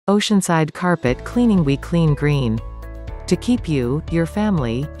Oceanside Carpet Cleaning. We clean green. To keep you, your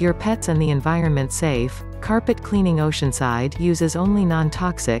family, your pets and the environment safe, Carpet Cleaning Oceanside uses only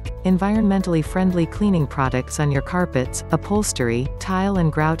non-toxic, environmentally friendly cleaning products on your carpets, upholstery, tile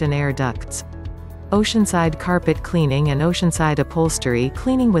and grout and air ducts. Oceanside Carpet Cleaning and Oceanside Upholstery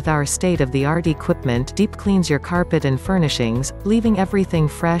Cleaning with our state-of-the-art equipment deep cleans your carpet and furnishings, leaving everything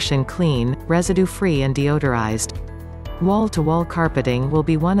fresh and clean, residue-free and deodorized. Wall-to-wall carpeting will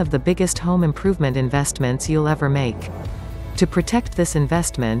be one of the biggest home improvement investments you'll ever make. To protect this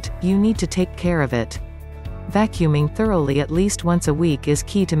investment, you need to take care of it. Vacuuming thoroughly at least once a week is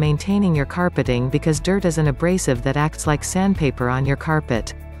key to maintaining your carpeting because dirt is an abrasive that acts like sandpaper on your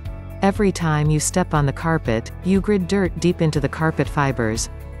carpet. Every time you step on the carpet, you grid dirt deep into the carpet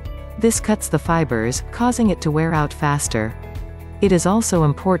fibers. This cuts the fibers, causing it to wear out faster. It is also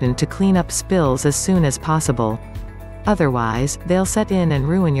important to clean up spills as soon as possible. Otherwise, they'll set in and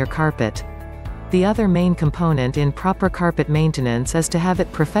ruin your carpet. The other main component in proper carpet maintenance is to have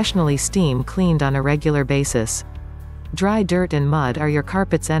it professionally steam cleaned on a regular basis. Dry dirt and mud are your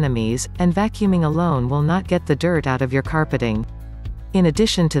carpet's enemies, and vacuuming alone will not get the dirt out of your carpeting. In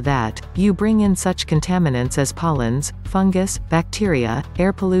addition to that, you bring in such contaminants as pollens, fungus, bacteria,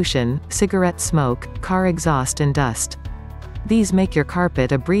 air pollution, cigarette smoke, car exhaust and dust. These make your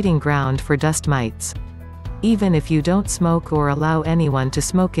carpet a breeding ground for dust mites. Even if you don't smoke or allow anyone to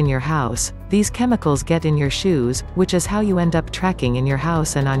smoke in your house, these chemicals get in your shoes, which is how you end up tracking in your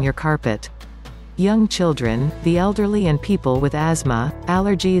house and on your carpet. Young children, the elderly and people with asthma,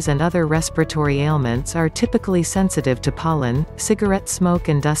 allergies and other respiratory ailments are typically sensitive to pollen, cigarette smoke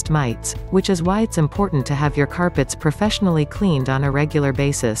and dust mites, which is why it's important to have your carpets professionally cleaned on a regular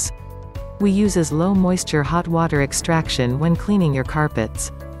basis. We use low moisture hot water extraction when cleaning your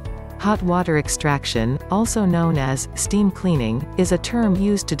carpets. Hot water extraction, also known as steam cleaning, is a term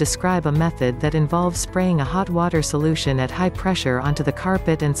used to describe a method that involves spraying a hot water solution at high pressure onto the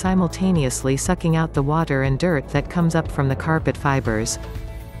carpet and simultaneously sucking out the water and dirt that comes up from the carpet fibers.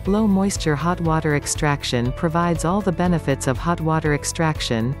 Low moisture hot water extraction provides all the benefits of hot water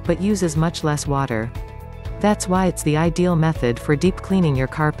extraction, but uses much less water. That's why it's the ideal method for deep cleaning your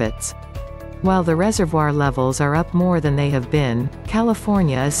carpets. While the reservoir levels are up more than they have been,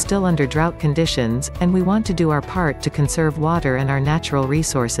 California is still under drought conditions, and we want to do our part to conserve water and our natural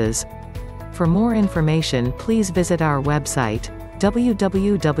resources. For more information, please visit our website,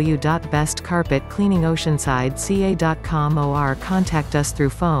 www.bestcarpetcleaningoceansideca.com or contact us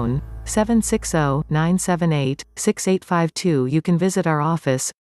through phone, 760-978-6852. You can visit our office,